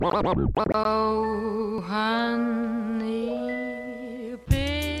Oh, honey,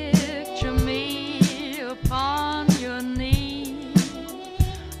 picture me upon your knee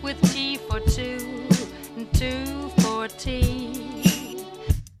with tea for two and two for tea.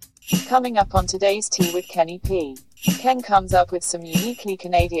 Coming up on today's Tea with Kenny P. Ken comes up with some uniquely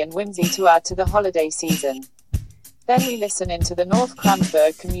Canadian whimsy to add to the holiday season. Then we listen into the North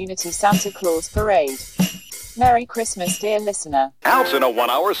Kranzberg Community Santa Claus Parade. Merry Christmas, dear listener. Al's in a 1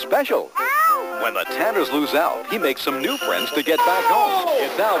 hour special. When the Tanners lose Al, he makes some new friends to get back home.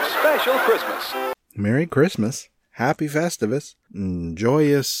 It's Al's special Christmas. Merry Christmas, Happy Festivus, and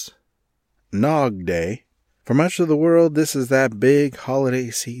joyous Nog Day. For much of the world, this is that big holiday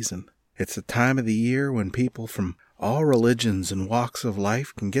season. It's the time of the year when people from all religions and walks of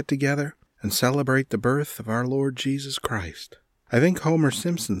life can get together and celebrate the birth of our Lord Jesus Christ. I think Homer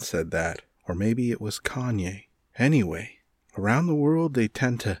Simpson said that, or maybe it was Kanye. Anyway, around the world they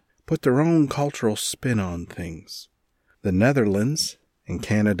tend to put their own cultural spin on things. The Netherlands and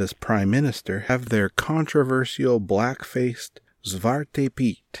Canada's Prime Minister have their controversial black-faced Zwarte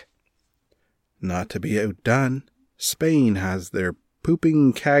Piet. Not to be outdone, Spain has their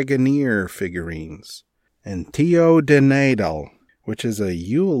pooping Caganeer figurines, and Tio de Nadal, which is a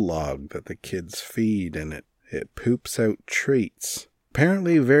Yule log that the kids feed and it poops out treats.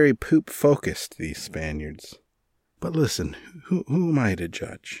 Apparently very poop-focused, these Spaniards. But listen, who am I to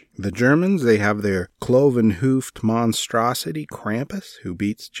judge? The Germans, they have their cloven-hoofed monstrosity, Krampus, who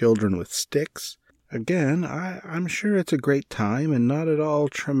beats children with sticks. Again, I'm sure it's a great time and not at all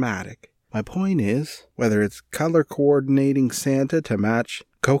traumatic. My point is, whether it's color-coordinating Santa to match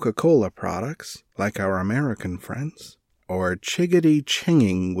Coca-Cola products, like our American friends, or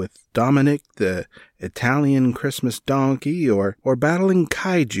chiggity-chinging with Dominic the Italian Christmas donkey, or battling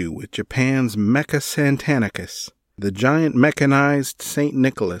kaiju with Japan's Mecha Santanicus, the giant mechanized St.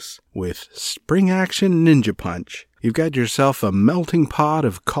 Nicholas with spring action ninja punch, you've got yourself a melting pot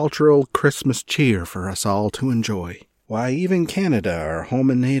of cultural Christmas cheer for us all to enjoy. Why, even Canada, our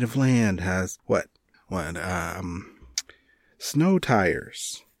home and native land, has snow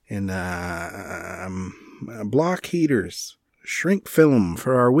tires and block heaters, shrink film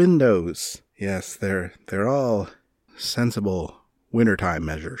for our windows. Yes, they're all sensible wintertime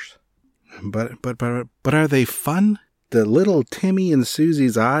measures. But are they fun? Do little Timmy and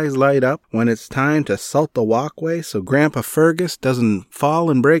Susie's eyes light up when it's time to salt the walkway so Grandpa Fergus doesn't fall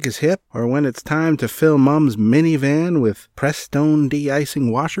and break his hip? Or when it's time to fill Mom's minivan with Prestone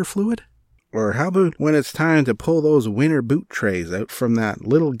de-icing washer fluid? Or how about when it's time to pull those winter boot trays out from that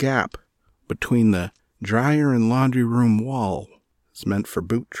little gap between the dryer and laundry room wall? It's meant for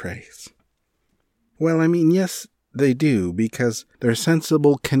boot trays. Well, I mean, yes, they do, because they're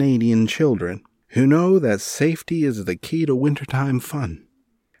sensible Canadian children who know that safety is the key to wintertime fun.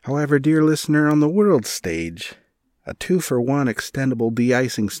 However, dear listener, on the world stage, a 2-for-1 extendable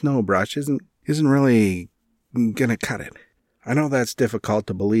de-icing snow brush isn't really gonna cut it. I know that's difficult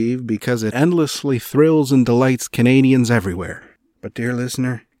to believe because it endlessly thrills and delights Canadians everywhere. But dear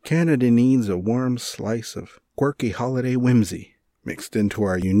listener, Canada needs a warm slice of quirky holiday whimsy mixed into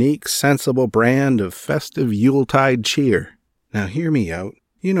our unique, sensible brand of festive Yuletide cheer. Now hear me out.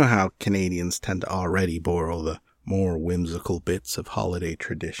 You know how Canadians tend to already borrow the more whimsical bits of holiday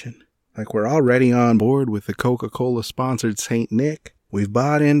tradition. Like we're already on board with the Coca-Cola sponsored St. Nick. We've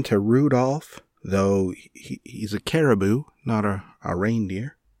bought into Rudolph, though he's a caribou, not a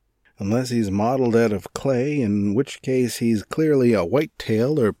reindeer. Unless he's modeled out of clay, in which case he's clearly a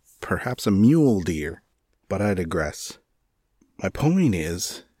white-tailed or perhaps a mule deer. But I digress. My point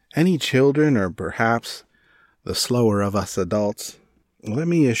is, any children, or perhaps the slower of us adults, let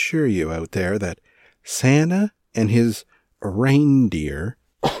me assure you out there that Santa and his reindeer,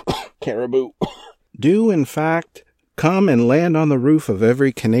 caribou, do in fact come and land on the roof of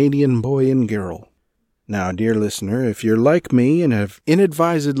every Canadian boy and girl. Now, dear listener, if you're like me and have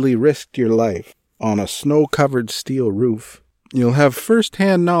inadvisedly risked your life on a snow-covered steel roof, you'll have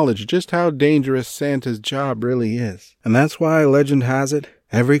first-hand knowledge just how dangerous Santa's job really is. And that's why, legend has it,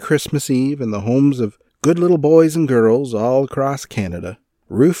 every Christmas Eve in the homes of good little boys and girls all across Canada,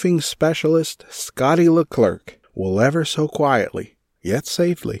 roofing specialist Scotty Leclerc will ever so quietly, yet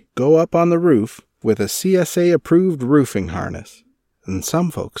safely, go up on the roof with a CSA-approved roofing harness. And some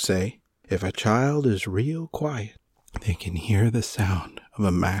folks say, if a child is real quiet, they can hear the sound of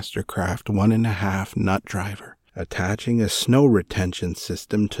a Mastercraft 1.5 nut driver attaching a snow retention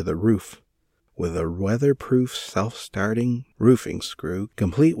system to the roof with a weatherproof self-starting roofing screw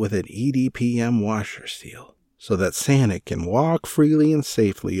complete with an EDPM washer seal so that Santa can walk freely and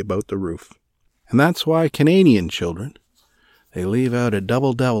safely about the roof. And that's why Canadian children, they leave out a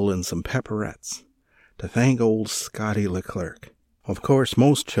double-double and some pepperettes to thank old Scotty Leclerc. Of course,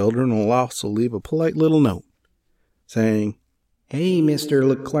 most children will also leave a polite little note saying, "Hey, Mr.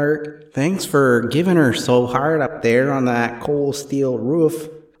 Leclerc, thanks for giving her so hard up there on that cold steel roof,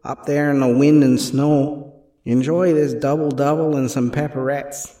 up there in the wind and snow. Enjoy this double-double and some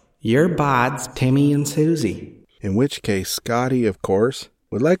pepperettes. Your bods, Timmy and Susie." In which case, Scotty, of course,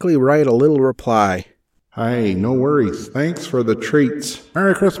 would likely write a little reply. "Hey, no worries. Thanks for the treats.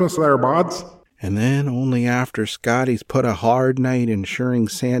 Merry Christmas there, bods." And then, only after Scotty's put a hard night ensuring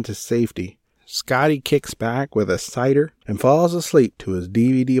Santa's safety, Scotty kicks back with a cider and falls asleep to his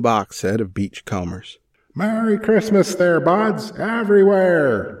DVD box set of Beachcombers. Merry Christmas there, bods,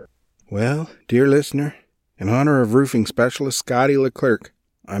 everywhere. Well, dear listener, in honor of roofing specialist Scotty Leclerc,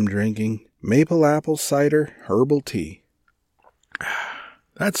 I'm drinking maple apple cider herbal tea.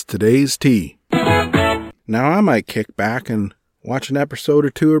 That's today's tea. Now I might kick back and watch an episode or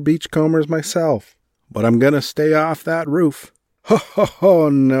two of Beachcombers myself, but I'm going to stay off that roof. Ho, ho, ho,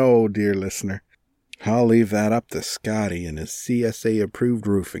 no, dear listener. I'll leave that up to Scotty and his CSA-approved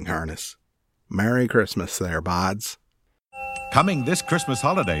roofing harness. Merry Christmas there, bods. Coming this Christmas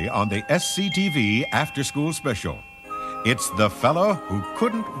holiday on the SCTV After School Special. It's The Fellow Who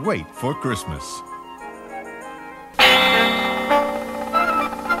Couldn't Wait for Christmas.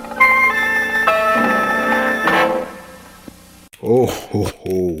 Oh,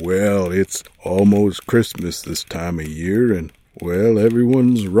 well, it's almost Christmas this time of year, and, well,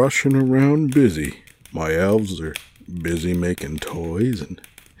 everyone's rushing around busy. My elves are busy making toys, and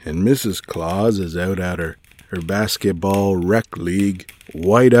Mrs. Claus is out at her basketball rec league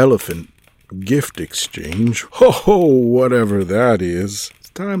white elephant gift exchange. Ho, whatever that is. It's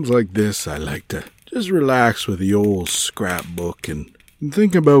times like this I like to just relax with the old scrapbook and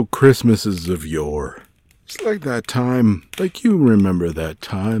think about Christmases of yore. It's like that time, like you remember that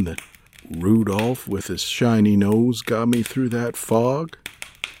time that Rudolph with his shiny nose got me through that fog?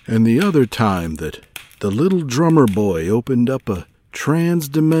 And the other time that the little drummer boy opened up a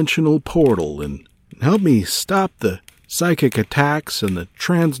trans-dimensional portal and helped me stop the psychic attacks and the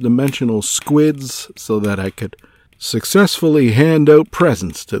trans-dimensional squids so that I could successfully hand out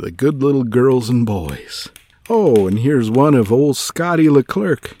presents to the good little girls and boys. Oh, and here's one of old Scotty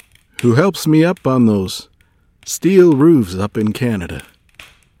Leclerc, who helps me up on those steel roofs up in Canada.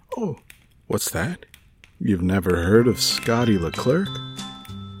 Oh, what's that? You've never heard of Scotty Leclerc?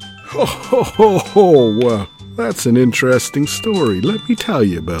 Oh, well, that's an interesting story. Let me tell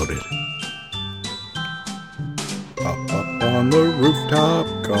you about it. Up on the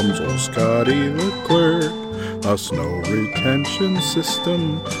rooftop comes old Scotty Leclerc, a snow retention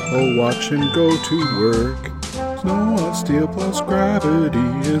system, watch him go to work. Snow on steel plus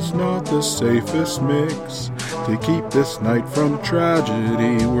gravity is not the safest mix. To keep this night from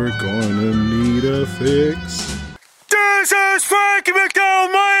tragedy, we're gonna need a fix. This is Frankie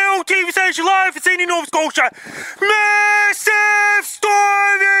McDowell, my own TV station live in Sydney, Nova Scotia. Massive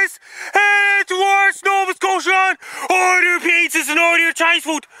storm is headed towards Nova Scotia. Order pizzas and order your Chinese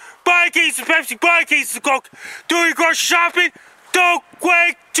food. Buy cases of Pepsi, buy cases of Coke. Do your grocery shopping. Don't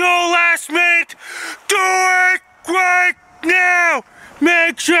wait till last minute. Do it right now.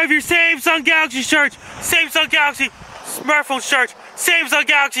 Make sure you have your Samsung Galaxy shirt, Samsung Galaxy smartphone shirt, Samsung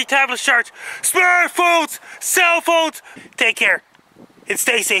Galaxy tablet shirt, smartphones, cell phones. Take care and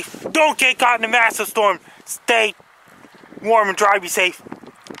stay safe. Don't get caught in a massive storm. Stay warm and dry. Be safe.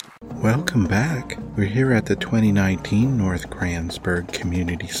 Welcome back. We're here at the 2019 North Cransburg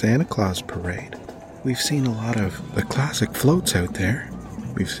Community Santa Claus Parade. We've seen a lot of the classic floats out there.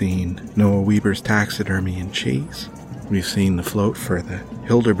 We've seen Noah Weber's Taxidermy and Cheese. We've seen the float for the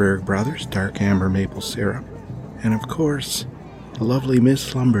Hilderberg Brothers Dark Amber Maple Syrup. And of course, the lovely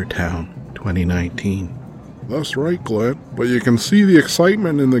Miss Lumbertown 2019. That's right, Glenn. But you can see the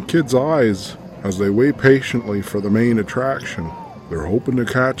excitement in the kids' eyes as they wait patiently for the main attraction. They're hoping to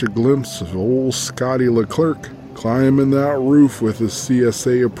catch a glimpse of old Scotty Leclerc climbing that roof with his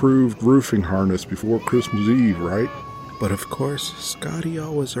CSA-approved roofing harness before Christmas Eve, right? But of course, Scotty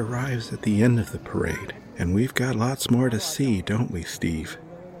always arrives at the end of the parade. And we've got lots more to see, don't we, Steve?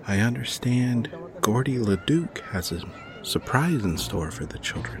 I understand Gordy LeDuc has a surprise in store for the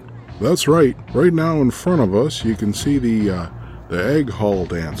children. That's right. Right now in front of us, you can see the egg hall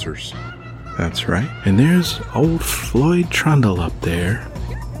dancers. That's right. And there's old Floyd Trundle up there,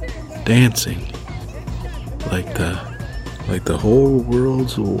 dancing like the whole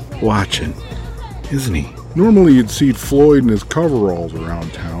world's watching, isn't he? Normally you'd see Floyd in his coveralls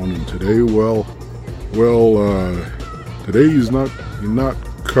around town, and today, today he's not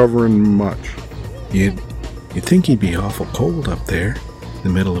covering much. You You'd think he'd be awful cold up there in the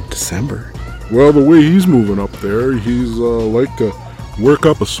middle of December. Well, the way he's moving up there, he's like to work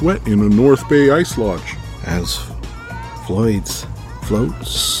up a sweat in a North Bay ice lodge. As Floyd's float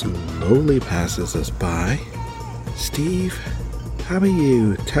slowly passes us by, Steve, how about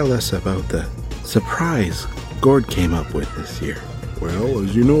you tell us about the surprise Gord came up with this year? Well,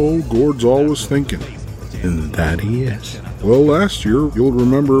 as you know, Gord's always thinking. And that he is. Well, last year, you'll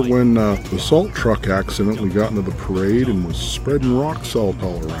remember when the salt truck accidentally got into the parade and was spreading rock salt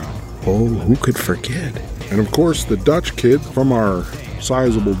all around. Oh, who could forget? And of course, the Dutch kids from our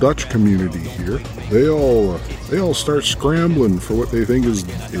sizable Dutch community here, they all start scrambling for what they think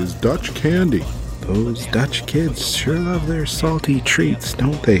is Dutch candy. Those Dutch kids sure love their salty treats,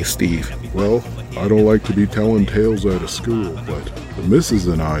 don't they, Steve? Well, I don't like to be telling tales out of school, but the missus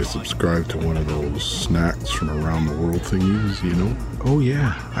and I subscribe to one of those snacks from around the world thingies, you know? Oh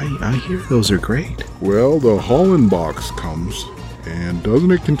yeah, I hear those are great. Well, the Holland box comes, and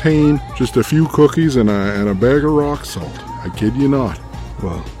doesn't it contain just a few cookies and a bag of rock salt? I kid you not.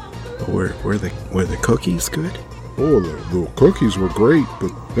 Well, were the cookies good? Oh, the cookies were great,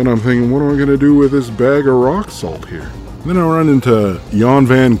 but then I'm thinking, what am I going to do with this bag of rock salt here? Then I run into Jan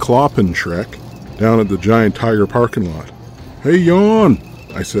van Kloppentrek down at the Giant Tiger parking lot. Hey, Jan,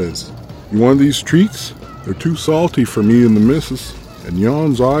 I says, you want these treats? They're too salty for me and the missus. And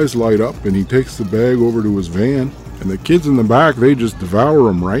Jan's eyes light up, and he takes the bag over to his van. And the kids in the back, they just devour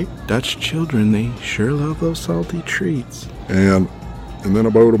them, right? Dutch children, they sure love those salty treats. And then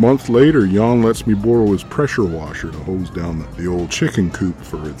about a month later, Jan lets me borrow his pressure washer to hose down the old chicken coop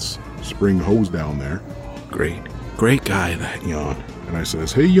for its spring hose down there. Great guy, that Jan. And I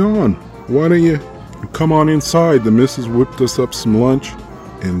says, hey, Jan, why don't you come on inside? The missus whipped us up some lunch.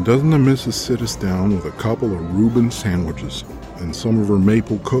 And doesn't the missus sit us down with a couple of Reuben sandwiches and some of her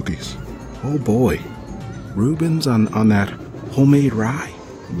maple cookies? Oh boy, Reuben's on that homemade rye?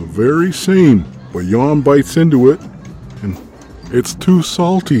 The very same, but Jan bites into it, and it's too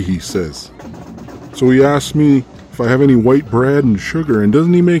salty, he says. So he asks me if I have any white bread and sugar, and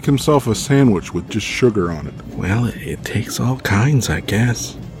doesn't he make himself a sandwich with just sugar on it? Well, it takes all kinds, I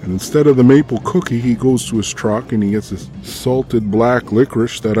guess. And instead of the maple cookie, he goes to his truck and he gets this salted black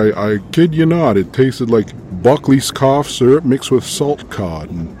licorice that I kid you not, it tasted like Buckley's cough syrup mixed with salt cod.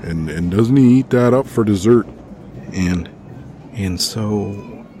 And doesn't he eat that up for dessert? And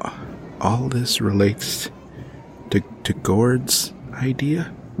so all this relates to Gord's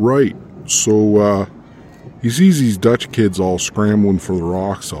idea? Right. So he sees these Dutch kids all scrambling for the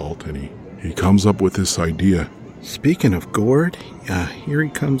rock salt, and he comes up with this idea. Speaking of Gord, here he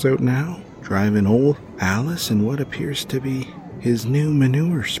comes out now, driving old Alice in what appears to be his new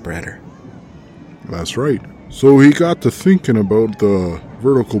manure spreader. That's right. So he got to thinking about the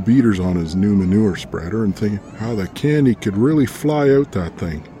vertical beaters on his new manure spreader and thinking how the candy could really fly out that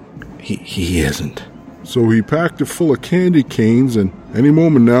thing. He isn't. So he packed it full of candy canes, and any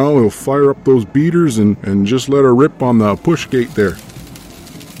moment now he'll fire up those beaters and just let her rip on the push gate there.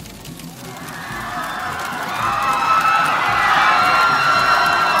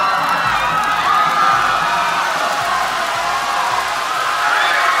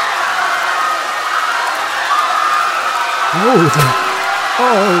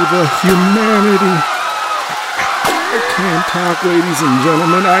 Oh, the humanity. I can't talk, ladies and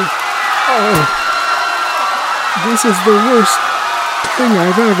gentlemen. This is the worst thing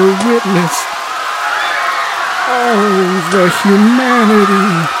I've ever witnessed. Oh, the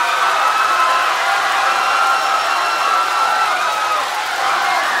humanity.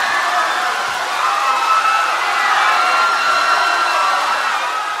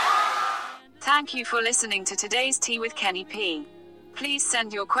 Thank you for listening to today's Tea with Kenny P. Please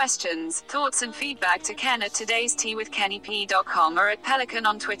send your questions, thoughts and feedback to Ken at todaysteawithkennyp.com or at Pelican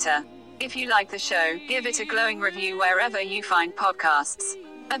on Twitter. If you like the show, give it a glowing review wherever you find podcasts.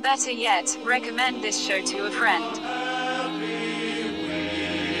 Or better yet, recommend this show to a friend.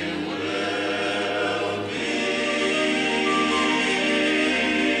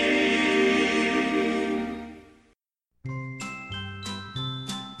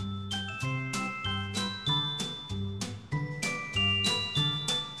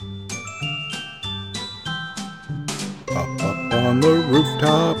 Up on the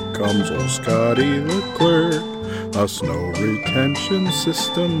rooftop comes old Scotty Leclerc, a snow retention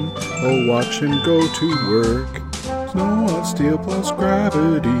system, oh watch him go to work. Snow on steel plus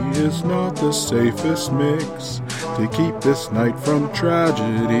gravity is not the safest mix. To keep this night from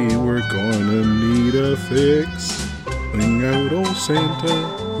tragedy, we're gonna need a fix. Bring out old Santa,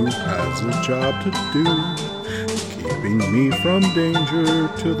 who has a job to do, keeping me from danger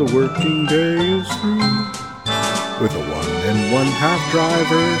till the working day is through. with a 1 1/2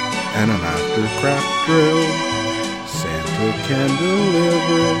 driver and an aftercraft drill. Santa can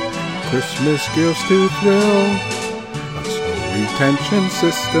deliver Christmas gifts to thrill. A snow retention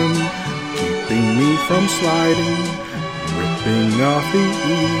system keeping me from sliding, ripping off the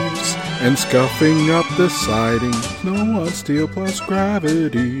eaves and scuffing up the siding. Snow on steel plus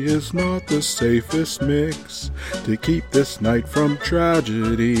gravity is not the safest mix. To keep this night from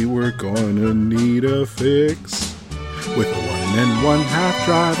tragedy, we're gonna need a fix. With a 1 1/2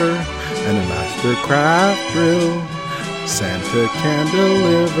 driver and a mastercraft drill, Santa can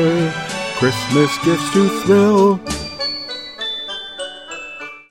deliver Christmas gifts to thrill.